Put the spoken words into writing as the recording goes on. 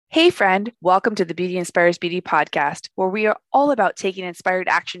Hey, friend, welcome to the Beauty Inspires Beauty podcast, where we are all about taking inspired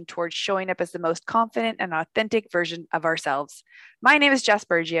action towards showing up as the most confident and authentic version of ourselves. My name is Jess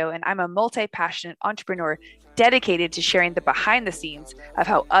Bergio, and I'm a multi-passionate entrepreneur dedicated to sharing the behind the scenes of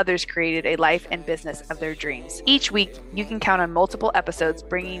how others created a life and business of their dreams. Each week, you can count on multiple episodes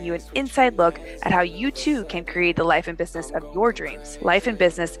bringing you an inside look at how you too can create the life and business of your dreams. Life and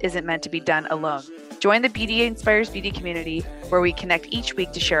business isn't meant to be done alone. Join the Beauty Inspires Beauty community, where we connect each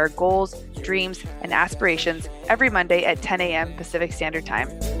week to share our goals, dreams, and aspirations every Monday at 10 a.m. Pacific Standard Time.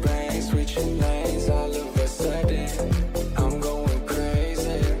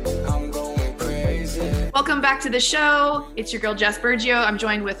 Welcome back to the show. It's your girl, Jess Bergio. I'm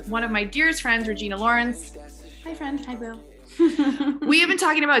joined with one of my dearest friends, Regina Lawrence. Hi, friend. Hi, Bill. We have been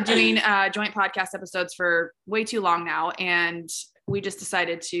talking about doing joint podcast episodes for way too long now, and we just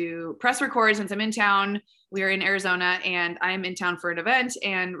decided to press record since I'm in town. We are in Arizona and I'm in town for an event,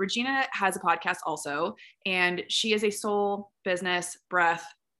 and Regina has a podcast also. And she is a soul, business, breath,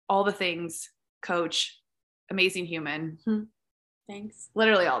 all the things coach, amazing human. Thanks.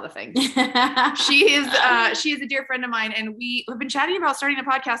 Literally all the things. She is a dear friend of mine, and we have been chatting about starting a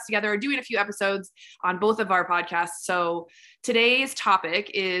podcast together, or doing a few episodes on both of our podcasts. So today's topic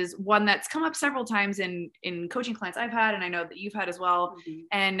is one that's come up several times in coaching clients I've had, and I know that you've had as well. Mm-hmm.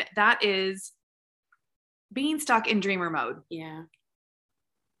 And that is being stuck in dreamer mode. Yeah.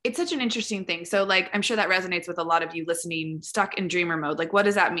 It's such an interesting thing. So like, I'm sure that resonates with a lot of you listening. Stuck in dreamer mode. Like, what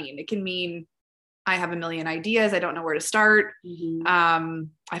does that mean? It can mean I have a million ideas. I don't know where to start. Mm-hmm.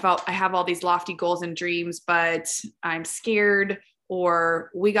 I have all these lofty goals and dreams, but I'm scared.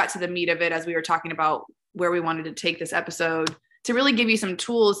 Or we got to the meat of it as we were talking about where we wanted to take this episode to really give you some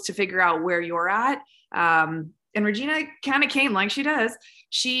tools to figure out where you're at. And Regina kind of came, like she does.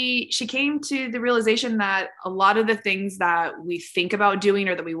 She came to the realization that a lot of the things that we think about doing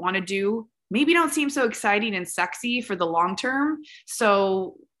or that we want to do maybe don't seem so exciting and sexy for the long term.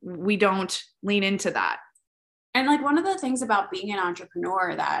 So we don't lean into that. And like, one of the things about being an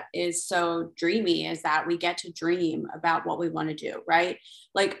entrepreneur that is so dreamy is that we get to dream about what we want to do, right?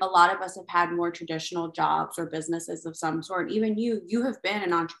 Like, a lot of us have had more traditional jobs or businesses of some sort. Even you have been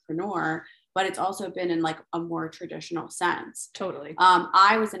an entrepreneur, but it's also been in like a more traditional sense. Totally.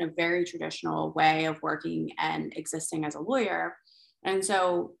 I was in a very traditional way of working and existing as a lawyer. And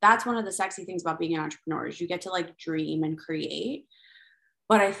so that's one of the sexy things about being an entrepreneur is you get to like dream and create.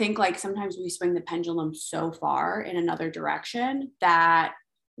 But I think like sometimes we swing the pendulum so far in another direction that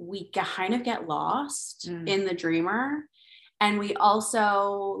we kind of get lost in the dreamer. And we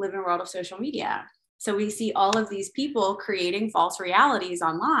also live in a world of social media. So we see all of these people creating false realities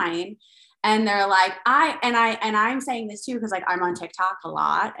online. And they're like, I'm saying this too, because like I'm on TikTok a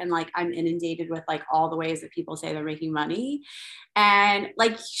lot and like I'm inundated with like all the ways that people say they're making money. And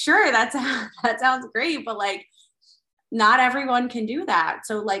like, sure, that sounds great, but like, not everyone can do that.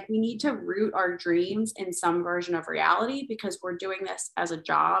 So like, we need to root our dreams in some version of reality because we're doing this as a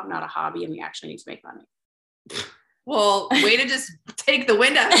job, not a hobby, and we actually need to make money. Well, way to just take the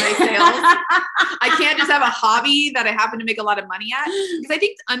wind out of my sails. I can't just have a hobby that I happen to make a lot of money at. Because I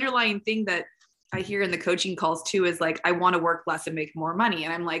think the underlying thing that I hear in the coaching calls too is like, I want to work less and make more money.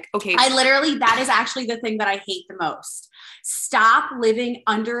 And I'm like, okay. That is actually the thing that I hate the most. Stop living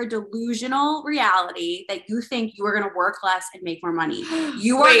under a delusional reality that you think you are going to work less and make more money.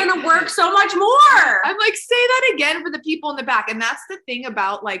 You are going to work so much more. I'm like, say that again for the people in the back. And that's the thing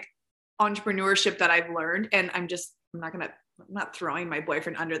about like entrepreneurship that I've learned. And I'm not throwing my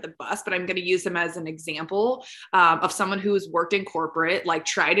boyfriend under the bus, but I'm going to use him as an example of someone who's worked in corporate, like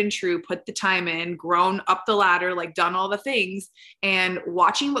tried and true, put the time in, grown up the ladder, like done all the things, and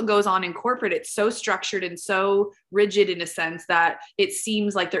watching what goes on in corporate. It's so structured and so rigid in a sense that it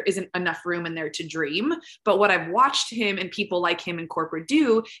seems like there isn't enough room in there to dream. But what I've watched him and people like him in corporate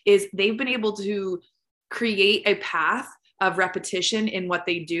do is they've been able to create a path of repetition in what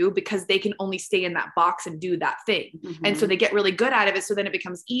they do because they can only stay in that box and do that thing. Mm-hmm. And so they get really good at it. So then it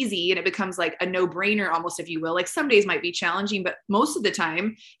becomes easy and it becomes like a no-brainer almost, if you will. Like some days might be challenging, but most of the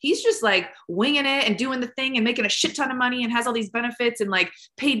time he's just like winging it and doing the thing and making a shit ton of money and has all these benefits and like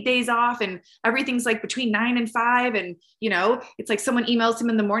paid days off and everything's like between 9 and 5. And, you know, it's like someone emails him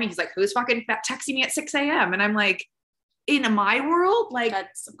in the morning. He's like, who's fucking texting me at 6 a.m.? And I'm like, in my world, like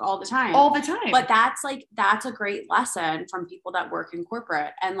that's all the time, but that's a great lesson from people that work in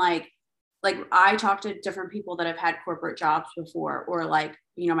corporate. And like I talked to different people that have had corporate jobs before, or like,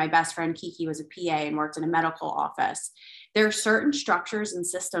 you know, my best friend Kiki was a PA and worked in a medical office. There are certain structures and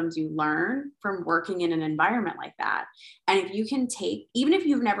systems you learn from working in an environment like that. And if you can even if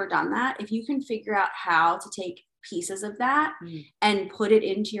you've never done that, if you can figure out how to take pieces of that and put it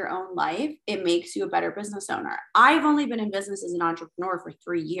into your own life, it makes you a better business owner. I've only been in business as an entrepreneur for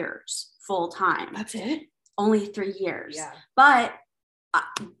 3 years, full time. That's it? Only 3 years. Yeah. But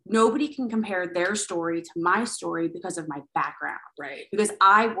nobody can compare their story to my story because of my background. Right. Because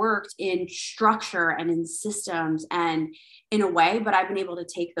I worked in structure and in systems and in a way, but I've been able to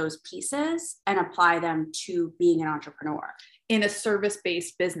take those pieces and apply them to being an entrepreneur. In a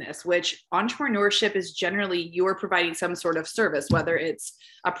service-based business, which entrepreneurship is generally you're providing some sort of service, whether it's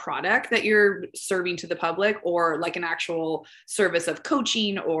a product that you're serving to the public or like an actual service of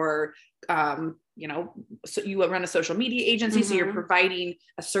coaching or, so you run a social media agency. So you're providing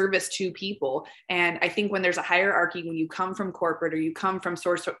a service to people. And I think when there's a hierarchy, when you come from corporate or you come from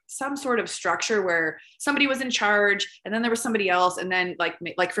some sort of structure where somebody was in charge and then there was somebody else. And then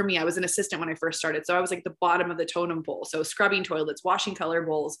like for me, I was an assistant when I first started. So I was like the bottom of the totem pole. So scrubbing toilets, washing color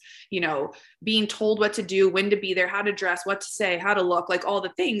bowls, being told what to do, when to be there, how to dress, what to say, how to look, like all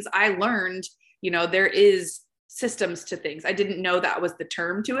the things I learned, there is systems to things. I didn't know that was the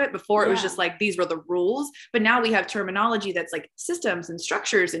term to it before. It was just like, these were the rules, but now we have terminology that's like systems and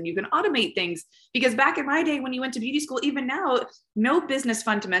structures and you can automate things, because back in my day, when you went to beauty school, even now, no business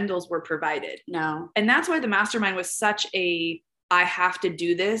fundamentals were provided. No. And that's why the mastermind was such I have to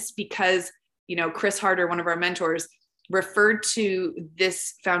do this, because, Chris Harder, one of our mentors, referred to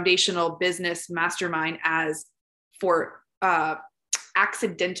this foundational business mastermind as for,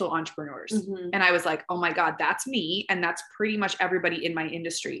 accidental entrepreneurs. And I was like, oh my God, that's me. And that's pretty much everybody in my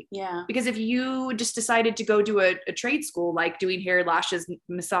industry. Yeah. Because if you just decided to go do a trade school, like doing hair, lashes,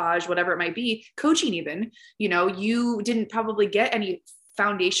 massage, whatever it might be, coaching even, you didn't probably get any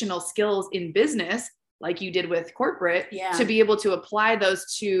foundational skills in business like you did with corporate to be able to apply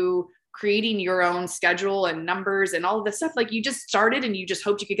those to creating your own schedule and numbers and all of this stuff. Like you just started and you just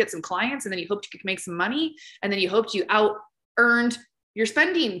hoped you could get some clients and then you hoped you could make some money. And then you hoped you out earned your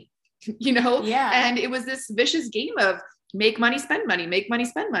spending, and it was this vicious game of make money, spend money, make money,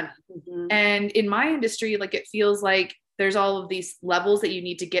 spend money. And in my industry, like, it feels like there's all of these levels that you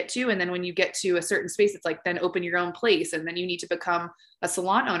need to get to. And then when you get to a certain space, it's like, then open your own place. And then you need to become a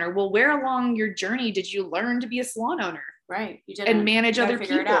salon owner. Well, where along your journey did you learn to be a salon owner? Right. You and manage other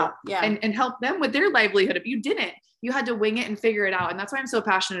people yeah. and help them with their livelihood. If you didn't, you had to wing it and figure it out. And that's why I'm so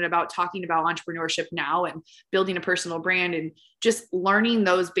passionate about talking about entrepreneurship now and building a personal brand and just learning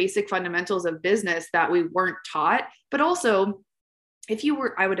those basic fundamentals of business that we weren't taught. But also, if you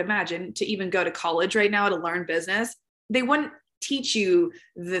were, I would imagine, to even go to college right now to learn business, they wouldn't teach you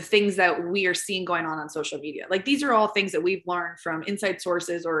the things that we are seeing going on social media. Like, these are all things that we've learned from inside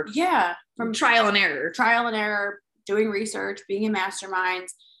sources or from trial and error, doing research, being in masterminds,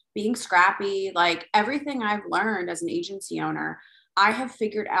 being scrappy. Like, everything I've learned as an agency owner, I have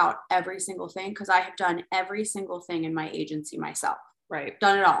figured out every single thing because I have done every single thing in my agency myself. Right.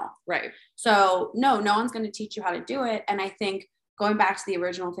 Done it all. Right. So no one's going to teach you how to do it. And I think going back to the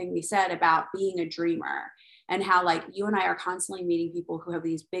original thing we said about being a dreamer and how, like, you and I are constantly meeting people who have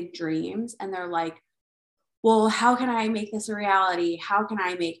these big dreams and they're like, well, how can I make this a reality? How can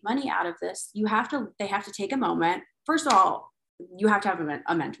I make money out of this? They have to take a moment. First of all, you have to have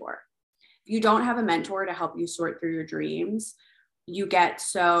a mentor. If you don't have a mentor to help you sort through your dreams, you get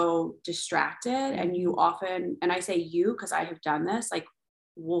so distracted and you often, and I say you, because I have done this, like,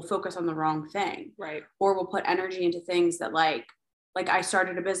 we'll focus on the wrong thing. Right. Or we'll put energy into things that like I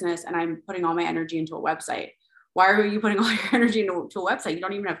started a business and I'm putting all my energy into a website. Why are you putting all your energy into a website? You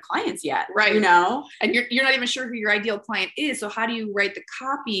don't even have clients yet. Right. And you're not even sure who your ideal client is. So how do you write the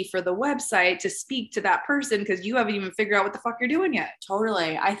copy for the website to speak to that person? Because you haven't even figured out what the fuck you're doing yet.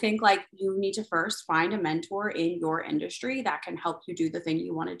 Totally. I think, like, you need to first find a mentor in your industry that can help you do the thing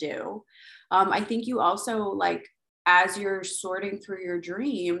you want to do. I think you also, like, as you're sorting through your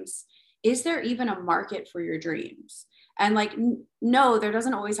dreams, is there even a market for your dreams? And, like, no, there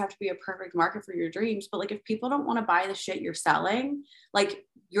doesn't always have to be a perfect market for your dreams. But, like, if people don't want to buy the shit you're selling, like,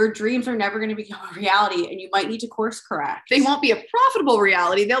 your dreams are never going to become a reality and you might need to course correct. They won't be a profitable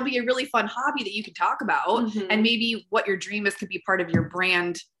reality. They'll be a really fun hobby that you can talk about. And maybe what your dream is could be part of your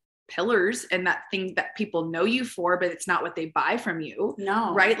brand pillars and that thing that people know you for, but it's not what they buy from you.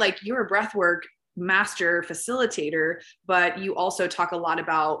 No. Right? Like, you're a breathwork master facilitator, but you also talk a lot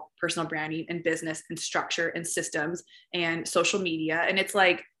about personal branding and business and structure and systems and social media. And it's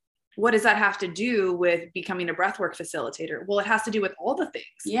like, what does that have to do with becoming a breathwork facilitator? Well, it has to do with all the things.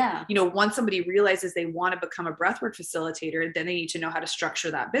 Yeah. Once somebody realizes they want to become a breathwork facilitator, then they need to know how to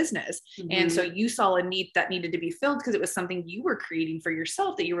structure that business. And so you saw a need that needed to be filled because it was something you were creating for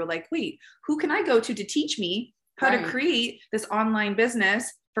yourself, that you were like, wait, who can I go to teach me how to create this online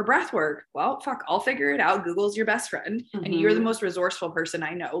business for breath work, well, fuck, I'll figure it out. Google's your best friend. Mm-hmm. And you're the most resourceful person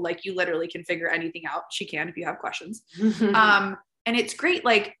I know. Like you literally can figure anything out. She can, if you have questions. And it's great.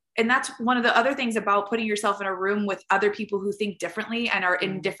 Like, and that's one of the other things about putting yourself in a room with other people who think differently and are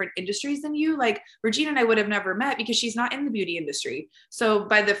in different industries than you. Like Regina and I would have never met because she's not in the beauty industry. So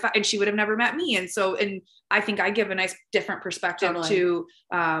by the fact, and she would have never met me. And I think I give a nice different perspective to,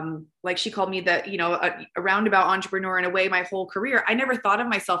 like she called me the, a roundabout entrepreneur in a way my whole career. I never thought of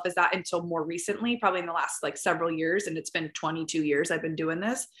myself as that until more recently, probably in the last like several years. And it's been 22 years I've been doing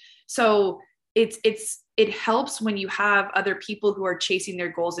this. So it helps when you have other people who are chasing their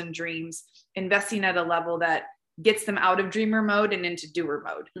goals and dreams, investing at a level that gets them out of dreamer mode and into doer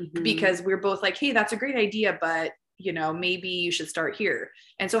mode, because we're both like, hey, that's a great idea, but maybe you should start here.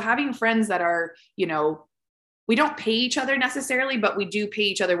 And so having friends that are, we don't pay each other necessarily, but we do pay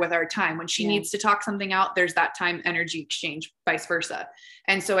each other with our time. When she needs to talk something out, there's that time energy exchange, vice versa.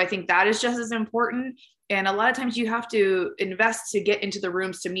 And so I think that is just as important. And a lot of times you have to invest to get into the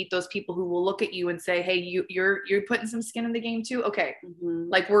rooms to meet those people who will look at you and say, hey, you're putting some skin in the game too. Okay.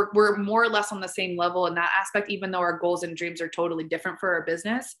 Like we're more or less on the same level in that aspect, even though our goals and dreams are totally different for our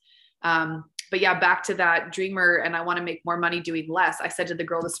business. But yeah, back to that dreamer. And I want to make more money doing less. I said to the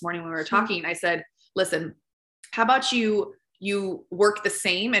girl this morning when we were talking, I said, listen, how about you work the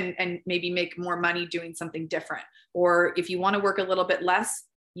same and maybe make more money doing something different? Or if you want to work a little bit less,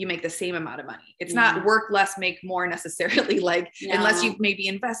 you make the same amount of money. It's not work less, make more necessarily, like unless you've maybe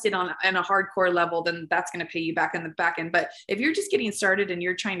invested in a hardcore level, then that's going to pay you back in the back end. But if you're just getting started and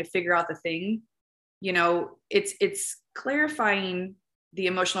you're trying to figure out the thing, it's clarifying the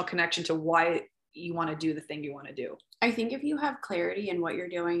emotional connection to why you want to do the thing you want to do. I think if you have clarity in what you're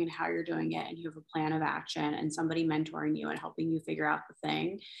doing and how you're doing it, and you have a plan of action and somebody mentoring you and helping you figure out the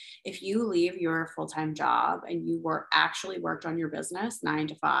thing, if you leave your full-time job and you actually worked on your business 9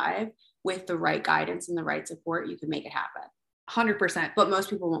 to 5 with the right guidance and the right support, you can make it happen. 100%. But most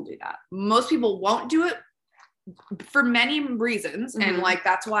people won't do that. Most people won't do it for many reasons. And like,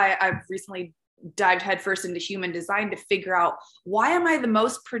 that's why I've recently dived headfirst into human design to figure out, why am I the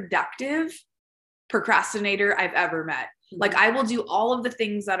most productive procrastinator I've ever met? Like I will do all of the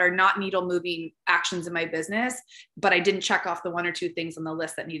things that are not needle moving actions in my business, but I didn't check off the 1 or 2 things on the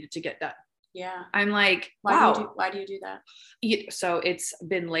list that needed to get done. Yeah. I'm like, wow. Why do you do that? So it's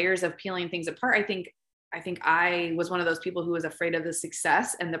been layers of peeling things apart. I think I was one of those people who was afraid of the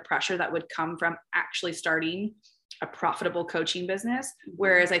success and the pressure that would come from actually starting a profitable coaching business.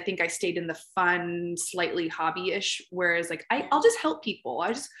 Whereas I think I stayed in the fun, slightly hobby-ish, whereas like, I'll just help people.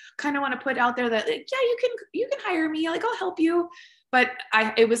 I just kind of want to put out there that like, yeah, you can hire me. Like, I'll help you. But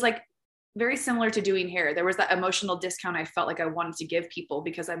it was like very similar to doing hair. There was that emotional discount I felt like I wanted to give people,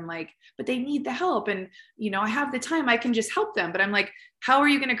 because I'm like, but they need the help. And, I have the time, I can just help them. But I'm like, how are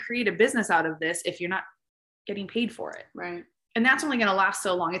you going to create a business out of this if you're not getting paid for it? Right. And that's only going to last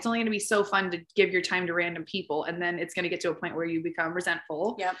so long. It's only going to be so fun to give your time to random people. And then it's going to get to a point where you become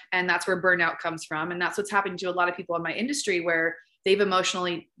resentful. Yep. And that's where burnout comes from. And that's what's happening to a lot of people in my industry, where they've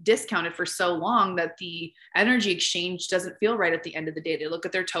emotionally discounted for so long that the energy exchange doesn't feel right at the end of the day. They look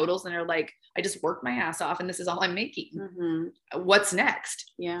at their totals and they're like, I just worked my ass off and this is all I'm making. What's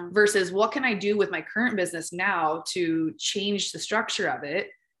next? Yeah. Versus what can I do with my current business now to change the structure of it,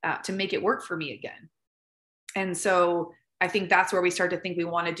 to make it work for me again? And so I think that's where we start to think we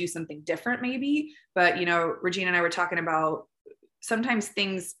want to do something different maybe. But, Regina and I were talking about, sometimes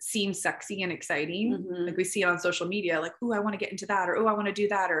things seem sexy and exciting. Like we see it on social media, like, oh, I want to get into that, or, oh, I want to do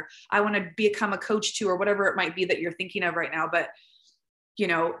that, or I want to become a coach too, or whatever it might be that you're thinking of right now. But,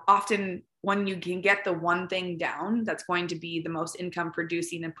 often when you can get the one thing down that's going to be the most income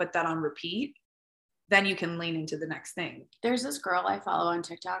producing and put that on repeat, then you can lean into the next thing. There's this girl I follow on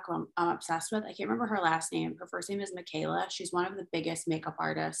TikTok who I'm obsessed with. I can't remember her last name. Her first name is Michaela. She's one of the biggest makeup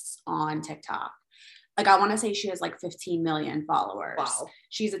artists on TikTok. Like, I want to say she has like 15 million followers. Wow.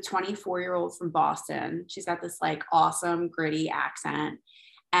 She's a 24-year-old from Boston. She's got this like awesome, gritty accent.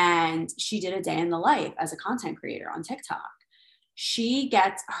 And she did a day in the life as a content creator on TikTok.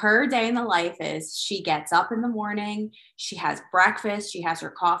 Her day in the life is she gets up in the morning, she has breakfast, she has her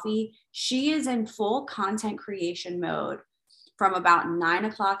coffee. She is in full content creation mode from about 9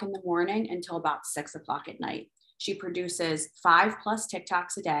 o'clock in the morning until about 6 o'clock at night. She produces 5+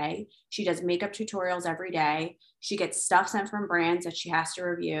 TikToks a day. She does makeup tutorials every day. She gets stuff sent from brands that she has to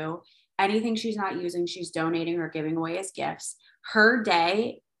review. Anything she's not using, she's donating or giving away as gifts. Her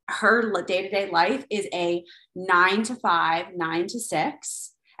day-to-day life is a 9 to 5, 9 to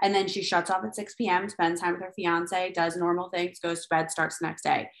 6. And then she shuts off at 6 p.m., spends time with her fiance, does normal things, goes to bed, starts the next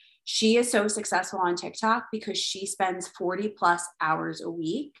day. She is so successful on TikTok because she spends 40 plus hours a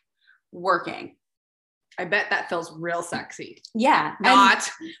week working. I bet that feels real sexy. Yeah. Not.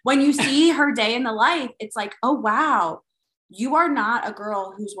 And when you see her day in the life, it's like, oh, wow, you are not a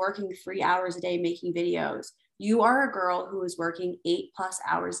girl who's working 3 hours a day making videos. You are a girl who is working 8+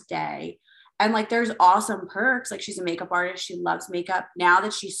 hours a day. And like, there's awesome perks. Like, she's a makeup artist. She loves makeup. Now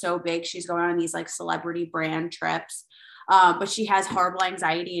that she's so big, she's going on these like celebrity brand trips. But she has horrible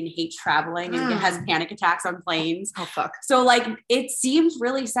anxiety and hates traveling and has panic attacks on planes. Oh, fuck. So like, it seems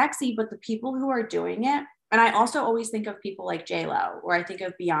really sexy, but the people who are doing it, and I also always think of people like J-Lo, or I think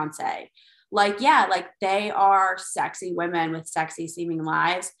of Beyonce. Like, yeah, like they are sexy women with sexy seeming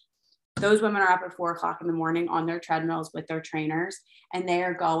lives. Those women are up at 4:00 in the morning on their treadmills with their trainers, and they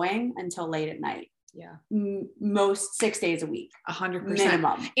are going until late at night. Yeah. Most 6 days a week. 100%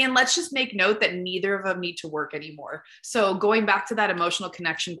 minimum. And let's just make note that neither of them need to work anymore. So going back to that emotional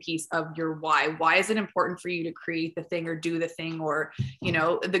connection piece of your why is it important for you to create the thing or do the thing? Or, you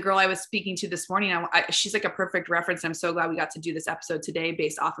know, the girl I was speaking to this morning, she's like a perfect reference. I'm so glad we got to do this episode today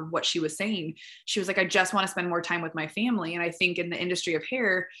based off of what she was saying. She was like, I just want to spend more time with my family. And I think in the industry of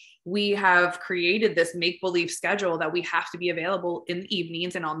hair, we have created this make-believe schedule that we have to be available in the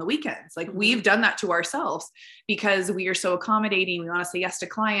evenings and on the weekends. Like, we've done that to ourselves because we are so accommodating. We want to say yes to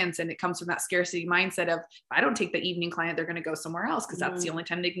clients. And it comes from that scarcity mindset of, if I don't take the evening client, they're going to go somewhere else because that's the only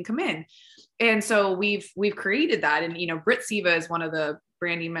time they can come in. And so we've created that. And, you know, Britt Siva is one of the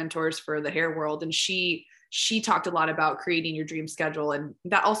branding mentors for the hair world. And she talked a lot about creating your dream schedule. And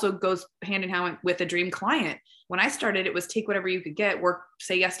that also goes hand in hand with a dream client. When I started, it was take whatever you could get, work,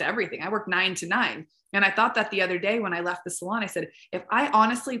 say yes to everything. I worked 9 to 9. And I thought that the other day when I left the salon, I said, if I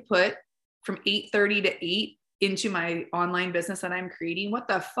honestly put from 8:30 to 8 into my online business that I'm creating, what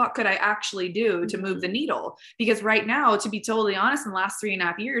the fuck could I actually do to move the needle? Because right now, to be totally honest, in the last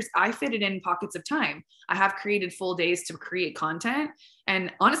 3.5 years, I fit it in pockets of time. I have created full days to create content.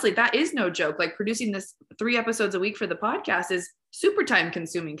 And honestly, that is no joke. Like, producing this 3 episodes a week for the podcast is super time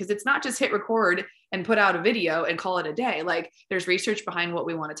consuming because it's not just hit record and put out a video and call it a day. Like, there's research behind what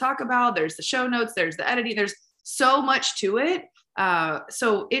we want to talk about. There's the show notes, there's the editing, there's so much to it.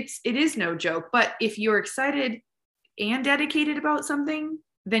 So it is no joke, but if you're excited and dedicated about something,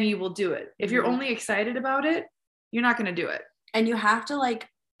 then you will do it. If you're only excited about it, you're not going to do it. And you have to like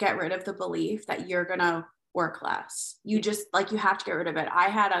get rid of the belief that you're going to work less. You just like, you have to get rid of it. I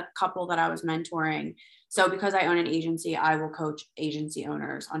had a couple that I was mentoring. So because I own an agency, I will coach agency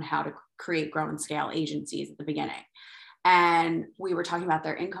owners on how to create, grow, and scale agencies at the beginning. And we were talking about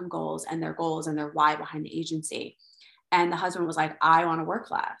their income goals and their why behind the agency. And the husband was like, I want to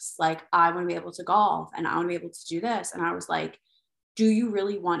work less. Like, I want to be able to golf and I want to be able to do this. And I was like, do you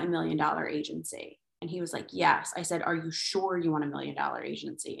really want $1 million agency? And he was like, yes. I said, are you sure you want $1 million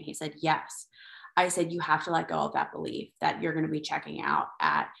agency? And he said, yes. I said, you have to let go of that belief that you're going to be checking out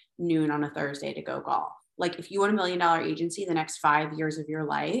at noon on a Thursday to go golf. Like, if you want $1 million agency, the next 5 years of your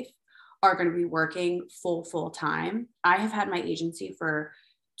life are going to be working full time. I have had my agency for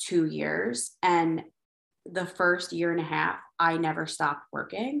 2 years, and the first 1.5 years, I never stopped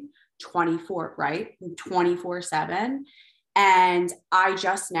working 24/7. And I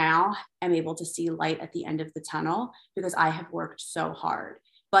just now am able to see light at the end of the tunnel because I have worked so hard.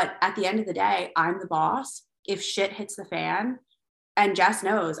 But at the end of the day, I'm the boss. If shit hits the fan, and Jess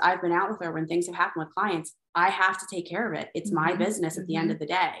knows, I've been out with her when things have happened with clients, I have to take care of it. It's my business at the end of the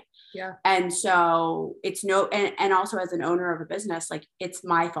day. Yeah. And so it's and also as an owner of a business, like, it's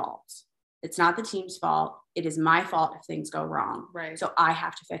my fault. It's not the team's fault. It is my fault if things go wrong. Right. So I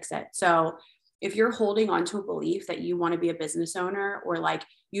have to fix it. So if you're holding on to a belief that you want to be a business owner, or like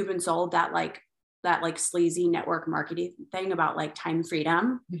you've been sold that sleazy network marketing thing about like time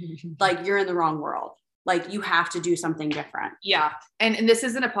freedom, like, you're in the wrong world. Like, you have to do something different. Yeah. And this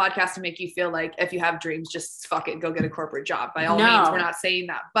isn't a podcast to make you feel like if you have dreams, just fuck it, go get a corporate job. By all means, we're not saying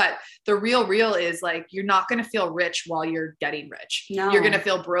that. But the real is like, you're not going to feel rich while you're getting rich. No. You're going to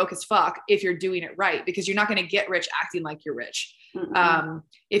feel broke as fuck if you're doing it right, because you're not going to get rich acting like you're rich.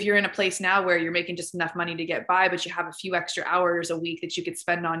 If you're in a place now where you're making just enough money to get by, but you have a few extra hours a week that you could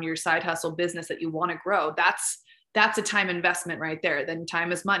spend on your side hustle business that you want to grow, that's a time investment right there. Then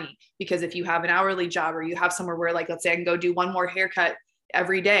time is money, because if you have an hourly job, or you have somewhere where, like, let's say I can go do one more haircut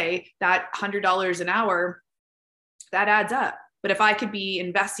every day, that $100 an hour, that adds up. But if I could be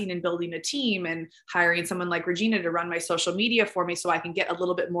investing in building a team and hiring someone like Regina to run my social media for me so I can get a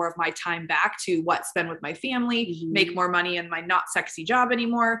little bit more of my time back to spend with my family, make more money in my not sexy job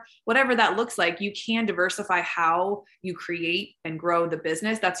anymore, whatever that looks like, you can diversify how you create and grow the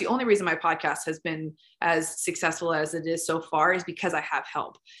business. That's the only reason my podcast has been as successful as it is so far, is because I have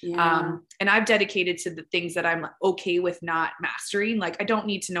help. And I've dedicated to the things that I'm okay with not mastering. Like, I don't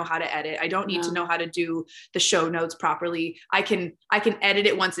need to know how to edit. I don't need to know how to do the show notes properly. I can edit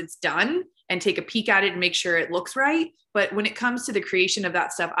it once it's done and take a peek at it and make sure it looks right. But when it comes to the creation of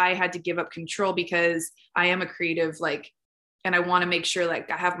that stuff, I had to give up control because I am a creative, and I want to make sure I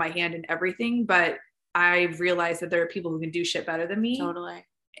have my hand in everything. But I've realized that there are people who can do shit better than me. Totally.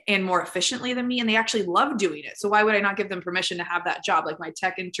 And more efficiently than me. And they actually love doing it. So why would I not give them permission to have that job? Like my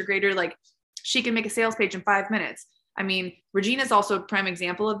tech integrator, she can make a sales page in 5 minutes. I mean, Regina's also a prime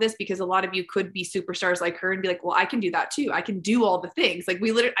example of this, because a lot of you could be superstars like her and be like, well, I can do that too. I can do all the things. I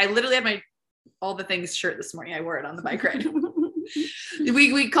literally had my all the things shirt this morning. I wore it on the bike ride.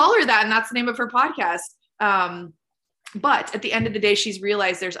 we call her that, and that's the name of her podcast. But at the end of the day, she's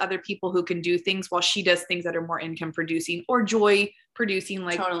realized there's other people who can do things while she does things that are more income producing or joy producing,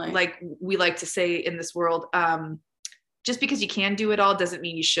 like we like to say in this world. Just because you can do it all doesn't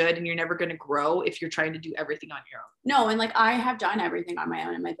mean you should, and you're never going to grow if you're trying to do everything on your own. No. And I have done everything on my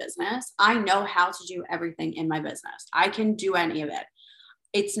own in my business. I know how to do everything in my business. I can do any of it.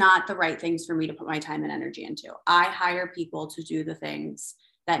 It's not the right things for me to put my time and energy into. I hire people to do the things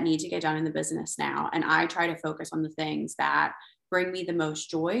that need to get done in the business now. And I try to focus on the things that bring me the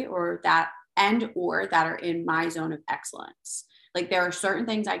most joy, or that are in my zone of excellence. There are certain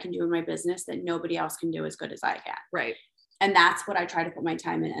things I can do in my business that nobody else can do as good as I can. Right. And that's what I try to put my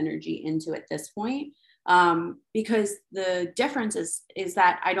time and energy into at this point. Because the difference is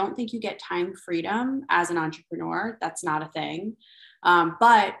that I don't think you get time freedom as an entrepreneur. That's not a thing.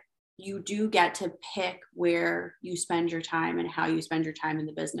 But you do get to pick where you spend your time and how you spend your time in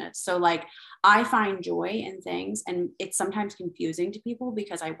the business. So I find joy in things, and it's sometimes confusing to people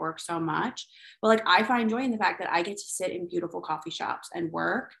because I work so much, but I find joy in the fact that I get to sit in beautiful coffee shops and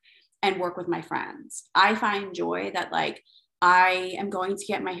work with my friends. I find joy that I am going to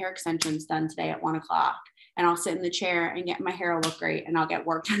get my hair extensions done today at 1:00, and I'll sit in the chair and get my hair look great, and I'll get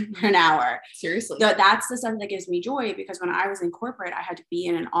work done for an hour. Seriously. That's the stuff that gives me joy, because when I was in corporate, I had to be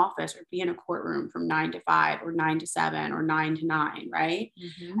in an office or be in a courtroom from 9 to 5 or 9 to 7 or 9 to 9. Right.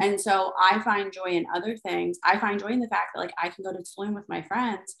 Mm-hmm. And so I find joy in other things. I find joy in the fact that I can go to Tulum with my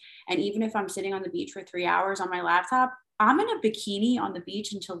friends. And even if I'm sitting on the beach for 3 hours on my laptop, I'm in a bikini on the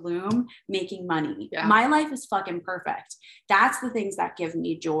beach in Tulum making money. Yeah. My life is fucking perfect. That's the things that give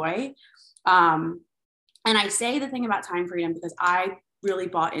me joy. And I say the thing about time freedom because I really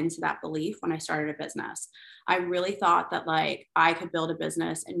bought into that belief when I started a business. I really thought that I could build a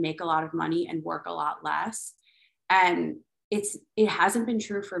business and make a lot of money and work a lot less. And it hasn't been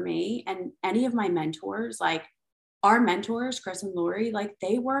true for me. And any of my mentors, our mentors, Chris and Lori,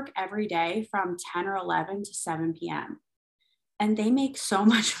 they work every day from 10 or 11 to 7 p.m. And they make so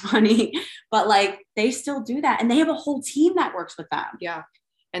much money, but they still do that. And they have a whole team that works with them. Yeah.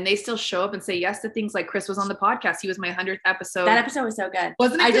 And they still show up and say yes to things. Like Chris was on the podcast. He was my 100th episode. That episode was so good.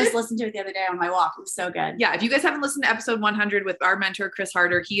 Wasn't it? I just listened to it the other day on my walk. It was so good. Yeah. If you guys haven't listened to episode 100 with our mentor, Chris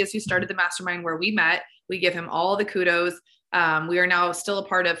Harder, he is who started the mastermind where we met. We give him all the kudos. We are now still a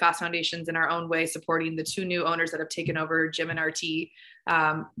part of Fast Foundations in our own way, supporting the 2 new owners that have taken over, Jim and RT.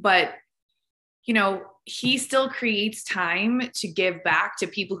 But he still creates time to give back to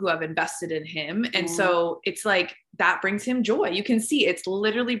people who have invested in him. And so it's that brings him joy. You can see it's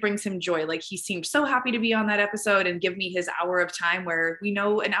literally brings him joy. He seemed so happy to be on that episode and give me his hour of time, where we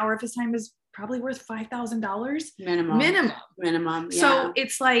know an hour of his time is probably worth $5,000 minimum. Yeah. So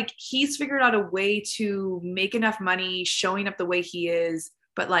it's he's figured out a way to make enough money showing up the way he is,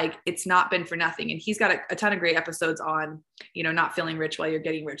 but it's not been for nothing. And he's got a ton of great episodes on, not feeling rich while you're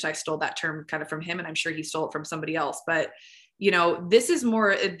getting rich. I stole that term kind of from him, and I'm sure he stole it from somebody else, but this is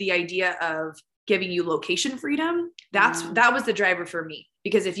more the idea of giving you location freedom. That was the driver for me,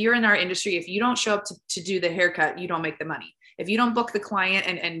 because if you're in our industry, if you don't show up to do the haircut, you don't make the money. If you don't book the client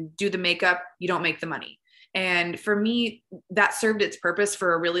and do the makeup, you don't make the money. And for me, that served its purpose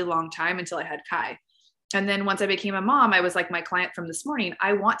for a really long time until I had Kai. And then once I became a mom, I was like, my client from this morning,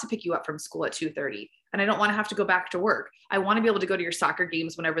 I want to pick you up from school at 2:30, and I don't want to have to go back to work. I want to be able to go to your soccer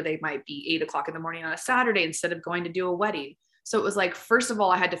games whenever they might be 8:00 in the morning on a Saturday, instead of going to do a wedding. So it was first of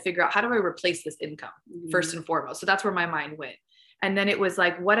all, I had to figure out, how do I replace this income first and foremost? So that's where my mind went. And then it was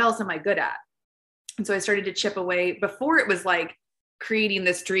what else am I good at? And so I started to chip away. Before it was creating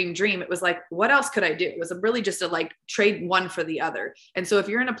this dream. It was like, what else could I do? It was really just to like trade one for the other. And so if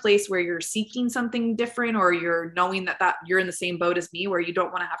you're in a place where you're seeking something different, or you're knowing that you're in the same boat as me, where you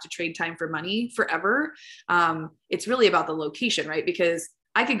don't want to have to trade time for money forever, it's really about the location, right? Because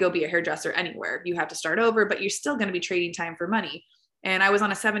I could go be a hairdresser anywhere. You have to start over, but you're still going to be trading time for money. And I was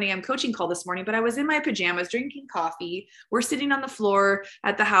on a 7 a.m. coaching call this morning, but I was in my pajamas drinking coffee. We're sitting on the floor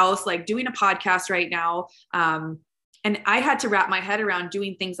at the house, like doing a podcast right now. And I had to wrap my head around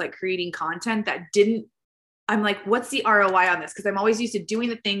doing things like creating content I'm like, what's the ROI on this? Because I'm always used to doing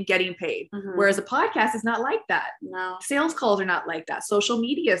the thing, getting paid. Mm-hmm. Whereas a podcast is not like that. No. Sales calls are not like that. Social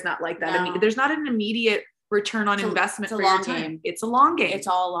media is not like that. No. I mean, there's not an immediate return on investment for your time. Game. It's a long game. It's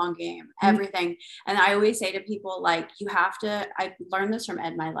all a long game. Mm-hmm. Everything. And I always say to people, like, I learned this from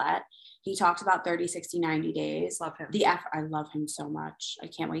Ed Milet. He talks about 30, 60, 90 days. Love him. I love him so much. I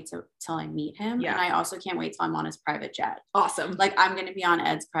can't wait till I meet him. Yeah. And I also can't wait till I'm on his private jet. Awesome. Like, I'm going to be on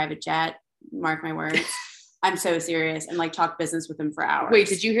Ed's private jet. Mark my words. I'm so serious, and like talk business with him for hours. Wait,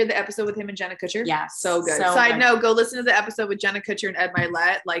 did you hear the episode with him and Jenna Kutcher? Yeah. So good. Side note, go listen to the episode with Jenna Kutcher and Ed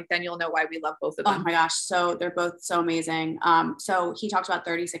Milet. Like, then you'll know why we love both of them. Oh my gosh. So they're both so amazing. So he talks about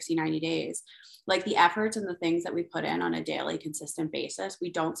 30, 60, 90 days. Like the efforts and the things that we put in on a daily consistent basis,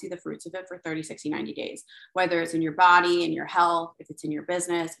 we don't see the fruits of it for 30, 60, 90 days, whether it's in your body, in your health, if it's in your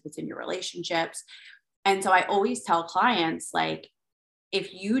business, if it's in your relationships. And so I always tell clients, like,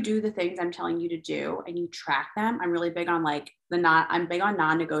 if you do the things I'm telling you to do and you track them, I'm really big on I'm big on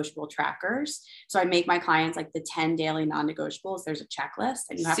non-negotiable trackers. So I make my clients like the 10 daily non-negotiables. There's a checklist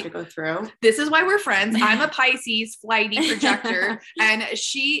that you have to go through. This is why we're friends. I'm a Pisces flighty projector and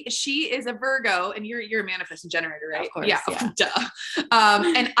she is a Virgo, and you're a manifesting generator, right? Of course, yeah. Duh.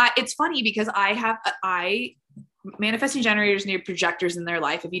 And it's funny because manifesting generators need projectors in their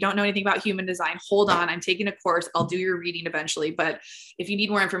life. If you don't know anything about human design, hold on. I'm taking a course. I'll do your reading eventually. But if you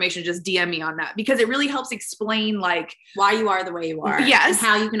need more information, just DM me on that, because it really helps explain like why you are the way you are. Yes. And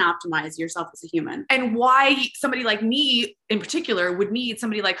how you can optimize yourself as a human. And why somebody like me in particular would need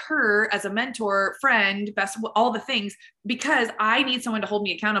somebody like her as a mentor, friend, all the things, because I need someone to hold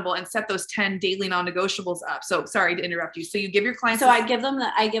me accountable and set those 10 daily non-negotiables up. So sorry to interrupt you. So you give your clients. So I give them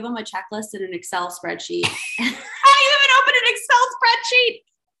a checklist in an Excel spreadsheet. I even open an Excel spreadsheet.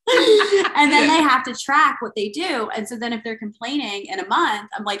 And then they have to track what they do. And so then if they're complaining in a month,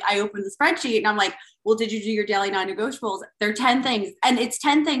 I'm like, I open the spreadsheet and I'm like, well, did you do your daily non-negotiables? They're 10 things. And it's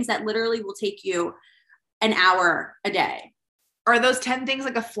 10 things that literally will take you an hour a day. Are those 10 things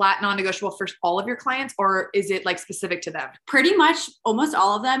like a flat non-negotiable for all of your clients, or is it like specific to them? Pretty much almost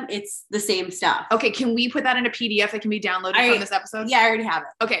all of them. It's the same stuff. Okay. Can we put that in a PDF that can be downloaded from this episode? Yeah, I already have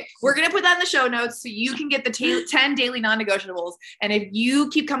it. Okay. We're going to put that in the show notes so you can get the 10 daily non-negotiables. And if you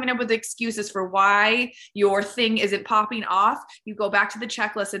keep coming up with excuses for why your thing isn't popping off, you go back to the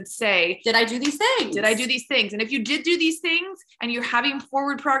checklist and say, did I do these things? Did I do these things? And if you did do these things and you're having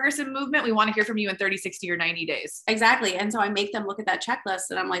forward progress and movement, we want to hear from you in 30, 60 or 90 days. Exactly. And so I make them look at that checklist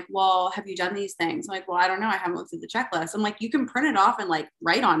and I'm like, well, have you done these things? I'm like, well, I don't know. I haven't looked at the checklist. I'm like, you can print it off and like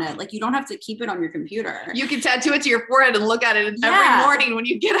write on it. Like, you don't have to keep it on your computer. You can tattoo it to your forehead and look at it every morning when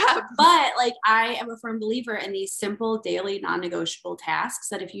you get up. But like, I am a firm believer in these simple daily non-negotiable tasks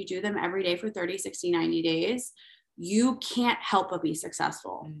that if you do them every day for 30, 60, 90 days, you can't help but be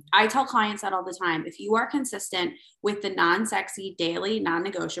successful. I tell clients that all the time. If you are consistent with the non-sexy daily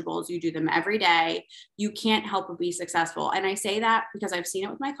non-negotiables, you do them every day, you can't help but be successful. And I say that because I've seen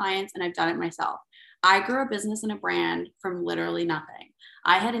it with my clients and I've done it myself. I grew a business and a brand from literally nothing.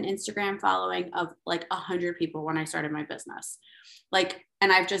 I had an Instagram following of like 100 people when I started my business.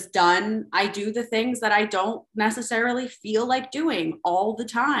 And I do the things that I don't necessarily feel like doing all the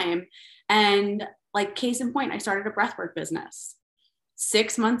time. And like, case in point, I started a breathwork business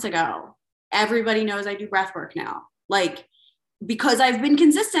 6 months ago. Everybody knows I do breathwork now, like, because I've been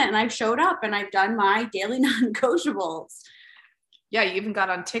consistent and I've showed up and I've done my daily non-negotiables. Yeah, you even got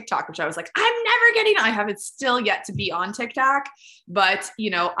on TikTok, which I was like, I haven't still yet to be on TikTok, but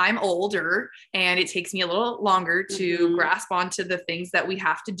I'm older and it takes me a little longer to grasp onto the things that we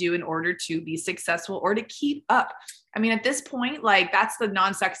have to do in order to be successful or to keep up. I mean, at this point, like, that's the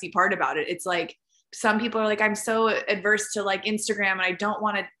non-sexy part about it. It's like, some people are like, I'm so adverse to like Instagram and I don't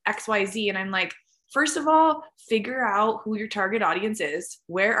want to XYZ. And I'm like, first of all, figure out who your target audience is.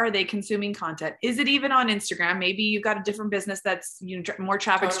 Where are they consuming content? Is it even on Instagram? Maybe you've got a different business that's more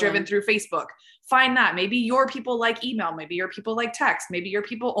traffic's driven through Facebook. Find that. Maybe your people like email. Maybe your people like text. Maybe your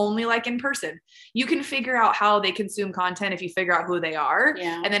people only like in person. You can figure out how they consume content if you figure out who they are.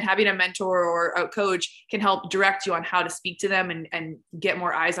 Yeah. And then having a mentor or a coach can help direct you on how to speak to them and get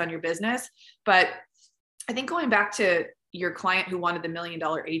more eyes on your business. But I think going back to your client who wanted the $1 million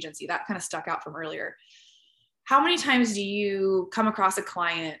agency, that kind of stuck out from earlier. How many times do you come across a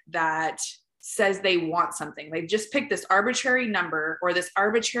client that says they want something? They've just picked this arbitrary number or this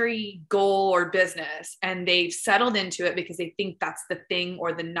arbitrary goal or business, and they've settled into it because they think that's the thing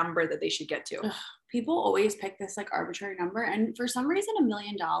or the number that they should get to. Ugh, people always pick this like arbitrary number. And for some reason, $1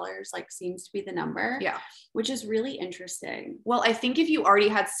 million like seems to be the number. Yeah. Which is really interesting. Well, I think if you already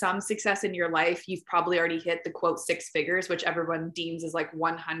had some success in your life, you've probably already hit the quote 6 figures, which everyone deems as like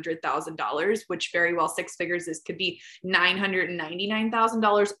 $100,000, which very well 6 figures could be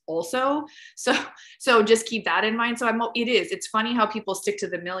 $999,000 also. So just keep that in mind. So it's funny how people stick to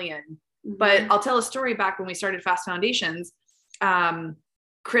the million, but I'll tell a story. Back when we started Fast Foundations,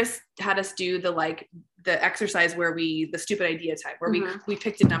 Chris had us do the exercise where the stupid idea type, where we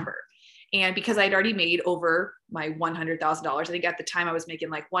picked a number. And because I'd already made over my $100,000, I think at the time I was making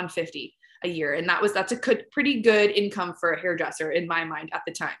like $150 a year. And that's a pretty good income for a hairdresser in my mind at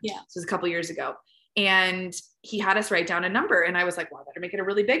the time. Yeah. This was a couple of years ago. And he had us write down a number, and I was like, well, I better make it a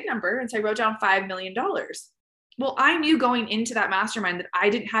really big number. And so I wrote down $5 million. Well, I knew going into that mastermind that I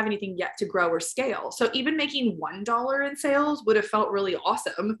didn't have anything yet to grow or scale. So even making $1 in sales would have felt really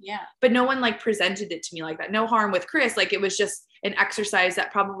awesome. Yeah. But no one presented it to me like that. No harm with Chris. It was just an exercise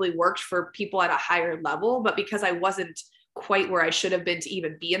that probably worked for people at a higher level. But because I wasn't quite where I should have been to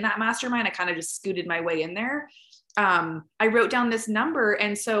even be in that mastermind, I kind of just scooted my way in there. I wrote down this number.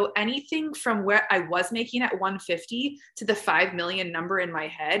 And so anything from where I was making at 150 to the 5 million number in my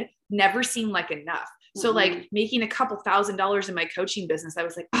head never seemed like enough. So making a couple $1,000s in my coaching business, I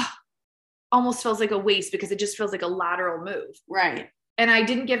was like, oh, almost feels like a waste because it just feels like a lateral move. Right. And I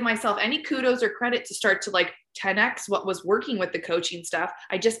didn't give myself any kudos or credit to start to 10x what was working with the coaching stuff.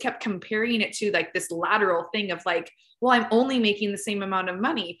 I just kept comparing it to this lateral thing of well, I'm only making the same amount of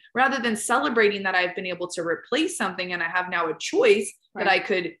money, rather than celebrating that I've been able to replace something and I have now a choice that I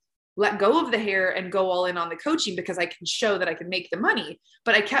could let go of the hair and go all in on the coaching because I can show that I can make the money.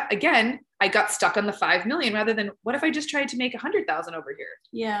 But I got stuck on the 5 million rather than what if I just tried to make 100,000 over here?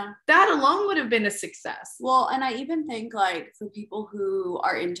 Yeah. That alone would have been a success. Well, and I even think for people who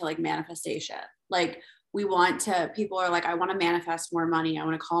are into manifestation, people are I want to manifest more money. I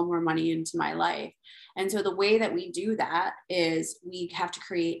want to call more money into my life. And so the way that we do that is we have to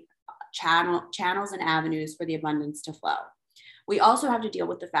create channels and avenues for the abundance to flow. We also have to deal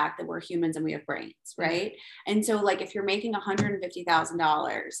with the fact that we're humans and we have brains, right? And so if you're making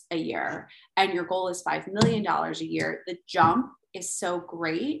 $150,000 a year and your goal is $5 million a year, the jump is so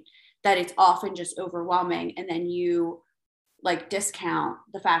great that it's often just overwhelming. And then you discount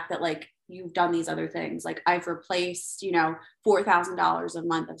the fact that you've done these other things. I've replaced, $4,000 a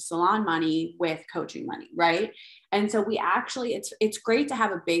month of salon money with coaching money. Right. And so we actually, it's great to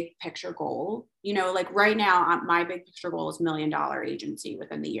have a big picture goal, right now, my big picture goal is $1 million agency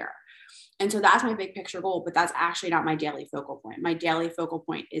within the year. And so that's my big picture goal, but that's actually not my daily focal point. My daily focal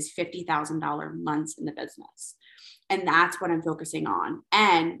point is $50,000 months in the business. And that's what I'm focusing on.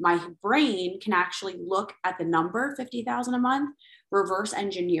 And my brain can actually look at the number 50,000 a month, reverse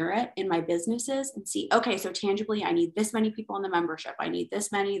engineer it in my businesses and see, okay, so tangibly, I need this many people in the membership. I need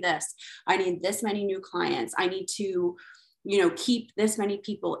this many, I need this many new clients. I need to, keep this many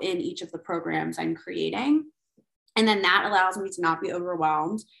people in each of the programs I'm creating. And then that allows me to not be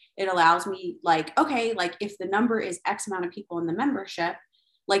overwhelmed. It allows me okay, if the number is X amount of people in the membership,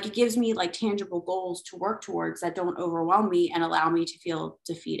 it gives me tangible goals to work towards that don't overwhelm me and allow me to feel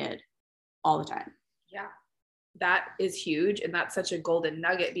defeated all the time. Yeah, that is huge. And that's such a golden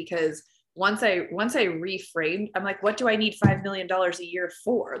nugget because once I reframed, I'm what do I need $5 million a year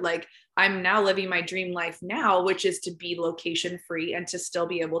for? I'm now living my dream life now, which is to be location free and to still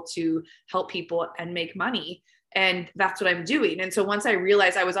be able to help people and make money. And that's what I'm doing. And so once I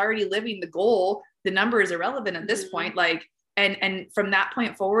realized I was already living the goal, the number is irrelevant at this point. And from that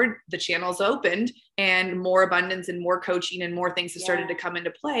point forward, the channels opened and more abundance and more coaching and more things have started to come into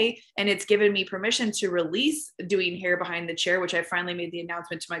play. And it's given me permission to release doing hair behind the chair, which I finally made the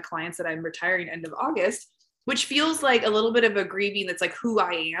announcement to my clients that I'm retiring end of August, which feels like a little bit of a grieving. That's who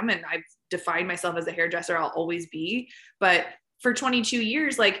I am. And I've defined myself as a hairdresser. I'll always be. But for 22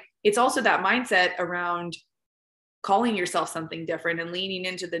 years, it's also that mindset around calling yourself something different and leaning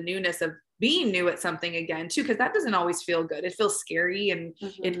into the newness of being new at something again too, because that doesn't always feel good. It feels scary and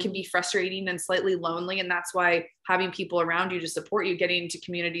it can be frustrating and slightly lonely. And that's why having people around you to support you, getting into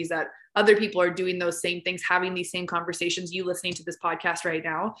communities that other people are doing those same things, having these same conversations, you listening to this podcast right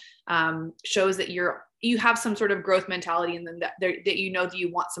now, shows that you have some sort of growth mentality and then that that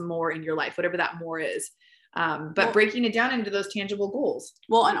you want some more in your life, whatever that more is. But breaking it down into those tangible goals.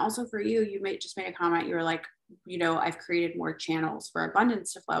 Well, and also for you, just made a comment. You were I've created more channels for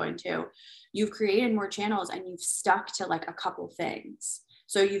abundance to flow into. You've created more channels and you've stuck to like a couple things.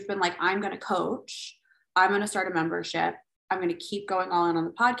 So you've been like, I'm going to coach, I'm going to start a membership, I'm going to keep going all in on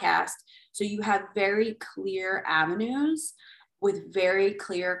the podcast. So you have very clear avenues with very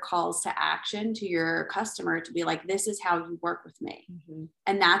clear calls to action to your customer to be like, this is how you work with me. Mm-hmm.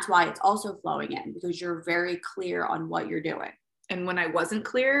 And that's why it's also flowing in, because you're very clear on what you're doing. And when I wasn't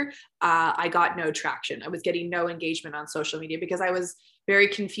clear, I got no traction. I was getting no engagement on social media because I was very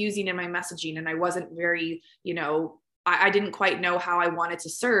confusing in my messaging, and I wasn't very, I didn't quite know how I wanted to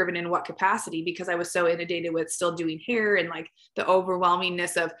serve and in what capacity, because I was so inundated with still doing hair and like the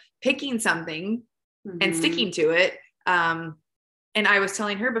overwhelmingness of picking something mm-hmm. and sticking to it. And I was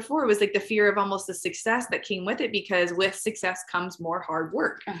telling her before, it was like the fear of almost the success that came with it, because with success comes more hard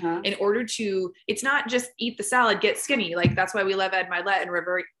work. Uh-huh. In order to, it's not just eat the salad, get skinny. Like that's why we love Ed Milet, and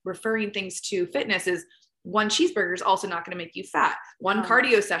referring things to fitness is one cheeseburger is also not going to make you fat. One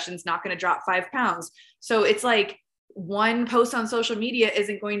cardio session is not going to drop 5 pounds. So it's like one post on social media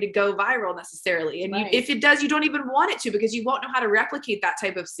isn't going to go viral necessarily. And if it does, you don't even want it to, because you won't know how to replicate that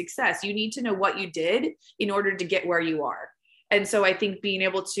type of success. You need to know what you did in order to get where you are. And so I think being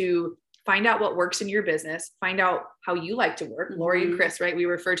able to find out what works in your business, find out how you like to work. Mm-hmm. Lori and Chris, right? We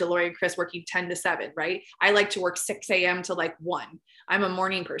refer to Lori and Chris working 10 to 7, right? I like to work 6 a.m. to like 1. I'm a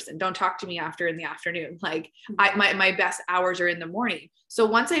morning person. Don't talk to me after in the afternoon. Like my best hours are in the morning. So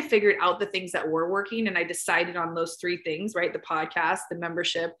once I figured out the things that were working and I decided on those 3 things, right? The podcast, the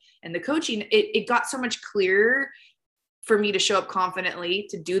membership, and the coaching, it got so much clearer for me to show up confidently,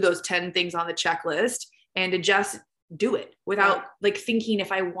 to do those 10 things on the checklist, and to just do it without like thinking if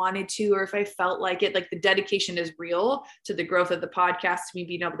I wanted to or if I felt like it. Like the dedication is real to the growth of the podcast, to me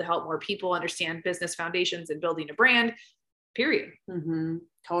being able to help more people understand business foundations and building a brand, period. Mm-hmm.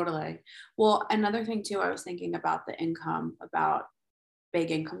 Totally. Well, another thing too, I was thinking about the income, about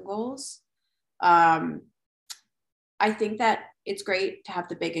big income goals. I think that it's great to have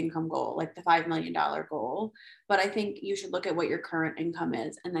the big income goal, like the $5 million goal, but I think you should look at what your current income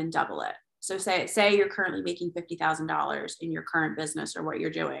is and then double it. So say you're currently making $50,000 in your current business or what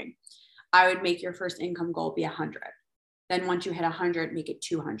you're doing. I would make your first income goal be 100. Then once you hit 100, make it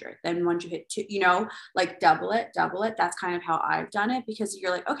 200. Then once you hit 2, like double it. That's kind of how I've done it, because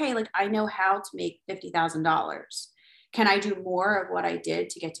you're like, okay, like I know how to make $50,000. Can I do more of what I did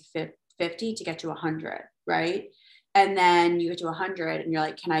to get to 50 to get to 100, right? And then you get to 100 and you're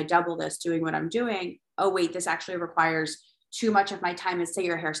like, can I double this doing what I'm doing? Oh, wait, this actually requires too much of my time as, say,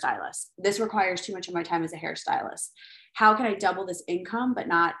 you're a hairstylist. This requires too much of my time as a hairstylist. How can I double this income, but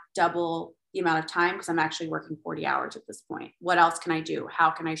not double the amount of time? Because I'm actually working 40 hours at this point. What else can I do? How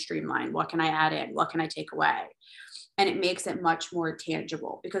can I streamline? What can I add in? What can I take away? And it makes it much more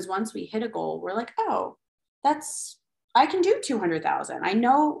tangible, because once we hit a goal, we're like, oh, I can do 200,000. I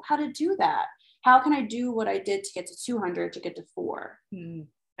know how to do that. How can I do what I did to get to 200 to get to 4?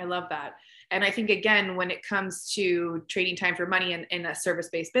 I love that. And I think, again, when it comes to trading time for money in a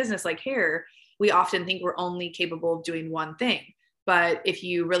service-based business like hair, we often think we're only capable of doing one thing. But if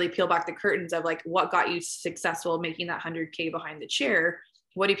you really peel back the curtains of like what got you successful making that 100K behind the chair,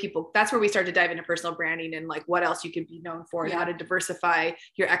 that's where we start to dive into personal branding and like what else you could be known for and how to diversify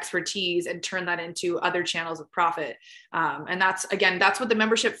your expertise and turn that into other channels of profit. And that's what the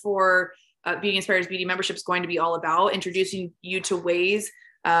membership for Beauty Inspires Beauty membership is going to be all about, introducing you to ways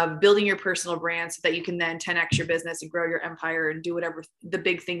of building your personal brand so that you can then 10x your business and grow your empire and do whatever the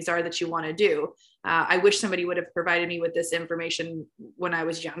big things are that you want to do. I wish somebody would have provided me with this information when I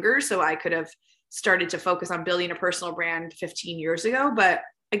was younger, so I could have started to focus on building a personal brand 15 years ago. But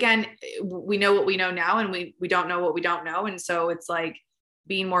again, we know what we know now, and we don't know what we don't know. And so it's like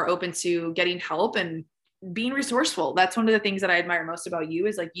being more open to getting help and being resourceful. That's one of the things that I admire most about you,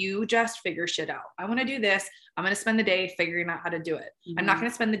 is like, you just figure shit out. I want to do this. I'm going to spend the day figuring out how to do it. Mm-hmm. I'm not going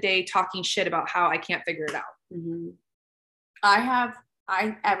to spend the day talking shit about how I can't figure it out. Mm-hmm.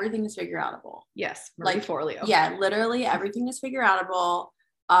 Everything is figure outable. Yes. Marie Forleo. Yeah, literally everything is figure outable.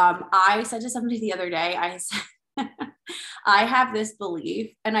 I said to somebody the other day, I said, I have this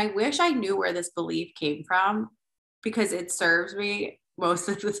belief, and I wish I knew where this belief came from, because it serves me most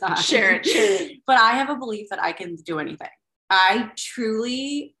of the time. Share it. But I have a belief that I can do anything. I'm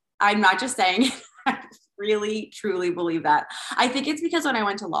not just saying it, I really, truly believe that. I think it's because when I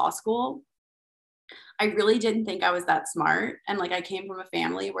went to law school, I really didn't think I was that smart. And like, I came from a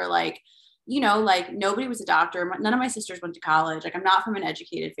family where like, like nobody was a doctor. None of my sisters went to college. Like I'm not from an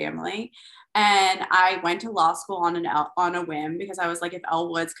educated family. And I went to law school on a whim because I was like, if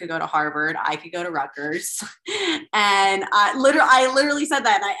Elle Woods could go to Harvard, I could go to Rutgers. And I literally said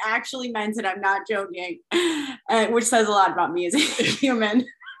that. And I actually meant it. I'm not joking, which says a lot about me as a human.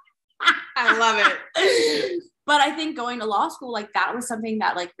 I love it. But I think going to law school, like that was something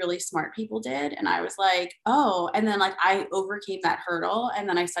that like really smart people did. And I was like, oh, and then like I overcame that hurdle. And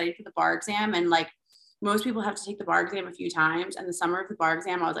then I studied for the bar exam, and like most people have to take the bar exam a few times. And the summer of the bar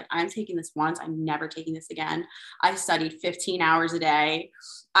exam, I was like, I'm taking this once. I'm never taking this again. I studied 15 hours a day.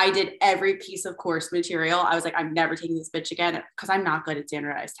 I did every piece of course material. I was like, I'm never taking this bitch again because I'm not good at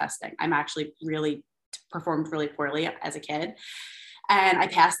standardized testing. I'm actually really performed really poorly as a kid. And I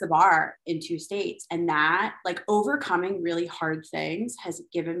passed the bar in 2 states. And that, like, overcoming really hard things has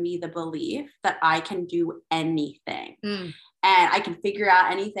given me the belief that I can do anything and I can figure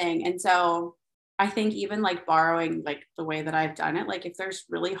out anything. And so I think even like borrowing like the way that I've done it, like if there's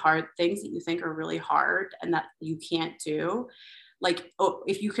really hard things that you think are really hard and that you can't do, like,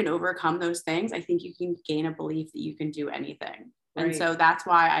 if you can overcome those things, I think you can gain a belief that you can do anything. Right. And so that's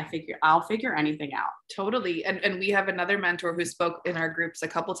why I'll figure anything out. Totally. And we have another mentor who spoke in our groups a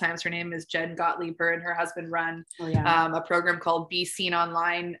couple times. Her name is Jen Gottlieb. Her and her husband run a program called Be Seen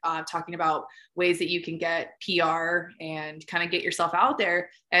Online, talking about ways that you can get PR and kind of get yourself out there.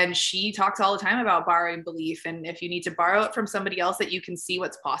 And she talks all the time about borrowing belief. And if you need to borrow it from somebody else that you can see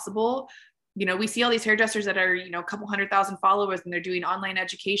what's possible, we see all these hairdressers that are, a couple 100,000 followers, and they're doing online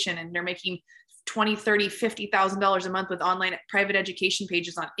education, and they're making $20,000, $30,000, $50,000 a month with online private education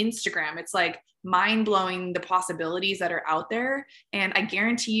pages on Instagram. It's like mind blowing the possibilities that are out there. And I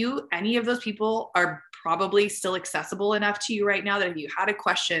guarantee you, any of those people are probably still accessible enough to you right now that if you had a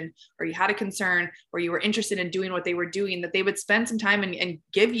question or you had a concern or you were interested in doing what they were doing, that they would spend some time and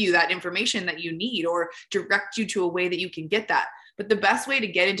give you that information that you need or direct you to a way that you can get that. But the best way to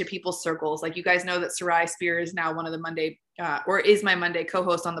get into people's circles, like you guys know that Sarai Spear is now one of the Monday is my Monday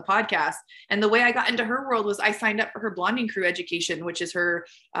co-host on the podcast. And the way I got into her world was I signed up for her Blonding Crew education, which is her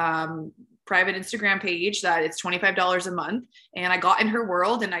private Instagram page that it's $25 a month. And I got in her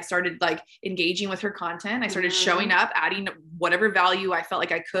world and I started like engaging with her content. I started showing up, adding whatever value I felt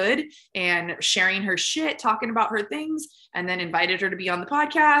like I could and sharing her shit, talking about her things, and then invited her to be on the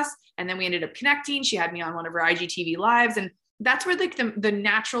podcast. And then we ended up connecting. She had me on one of her IGTV lives, and that's where like the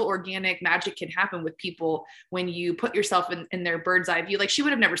natural organic magic can happen with people when you put yourself in their bird's eye view. Like she would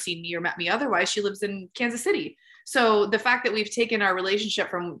have never seen me or met me otherwise. She lives in Kansas City. So the fact that we've taken our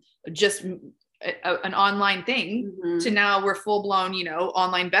relationship from just an online thing to now we're full blown,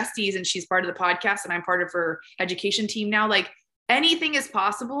 online besties, and she's part of the podcast and I'm part of her education team now, like anything is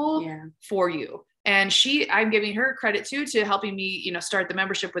possible for you. And I'm giving her credit too, to helping me, start the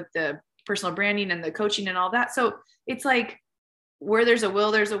membership with the personal branding and the coaching and all that. So it's like, where there's a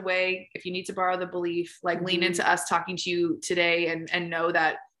will, there's a way. If you need to borrow the belief, like lean into us talking to you today and know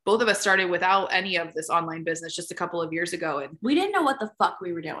that both of us started without any of this online business just a couple of years ago. And we didn't know what the fuck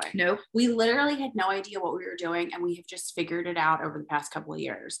we were doing. No, we literally had no idea what we were doing. And we have just figured it out over the past couple of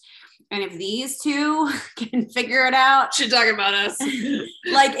years. And if these two can figure it out, should talk about us.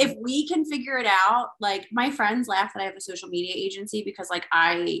 Like if we can figure it out, like my friends laugh that I have a social media agency because like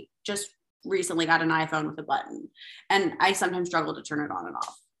I just recently got an iPhone with a button and I sometimes struggle to turn it on and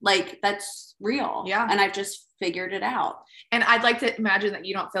off. Like that's real. Yeah. And I've just figured it out. And I'd like to imagine that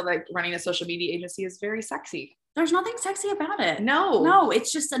you don't feel like running a social media agency is very sexy. There's nothing sexy about it. No,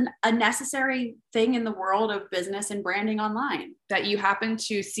 it's just a necessary thing in the world of business and branding online that you happen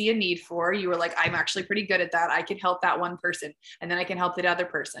to see a need for. You were like, I'm actually pretty good at that. I can help that one person. And then I can help that other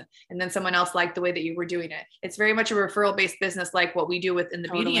person. And then someone else liked the way that you were doing it. It's very much a referral based business, like what we do within the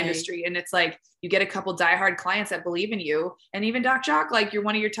beauty industry. And it's like, you get a couple diehard clients that believe in you. And even Doc Jock, like you're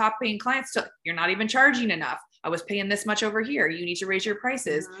one of your top paying clients. So you're not even charging enough. I was paying this much over here. You need to raise your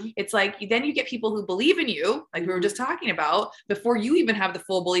prices. It's like, then you get people who believe in you, like we were just talking about, before you even have the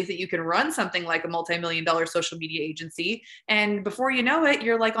full belief that you can run something like a multi-million-dollar social media agency. And before you know it,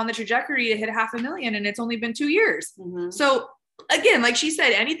 you're like on the trajectory to hit $500,000 and it's only been 2 years. So again, like she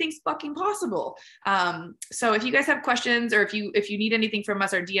said, anything's fucking possible. So if you guys have questions or if you need anything from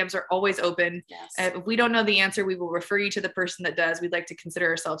us, our DMs are always open. Yes. If we don't know the answer, we will refer you to the person that does. We'd like to consider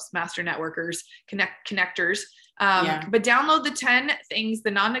ourselves master networkers, connectors. But download the 10 things,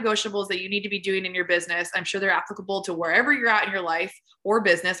 the non-negotiables that you need to be doing in your business. I'm sure they're applicable to wherever you're at in your life or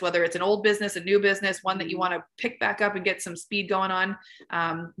business, whether it's an old business, a new business, one that you want to pick back up and get some speed going on.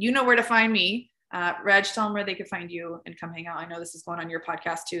 You know where to find me. Reg, tell them where they could find you and come hang out. I know this is going on your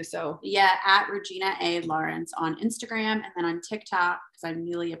podcast too. So yeah, at Regina A. Lawrence on Instagram, and then on TikTok, because I'm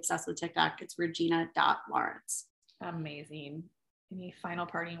newly obsessed with TikTok, it's Regina.Lawrence. Amazing. Any final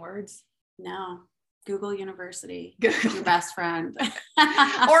parting words? No. Google University. Google. Your best friend.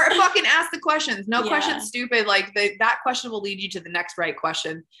 Or fucking ask the questions. No question's stupid. Like that question will lead you to the next right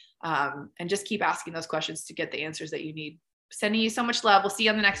question. And just keep asking those questions to get the answers that you need. Sending you so much love. We'll see you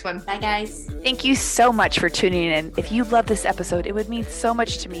on the next one. Bye, guys. Thank you so much for tuning in. If you love this episode, it would mean so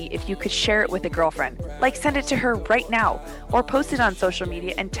much to me if you could share it with a girlfriend. Like send it to her right now or post it on social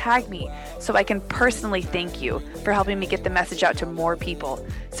media and tag me so I can personally thank you for helping me get the message out to more people.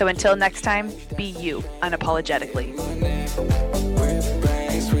 So until next time, be you unapologetically.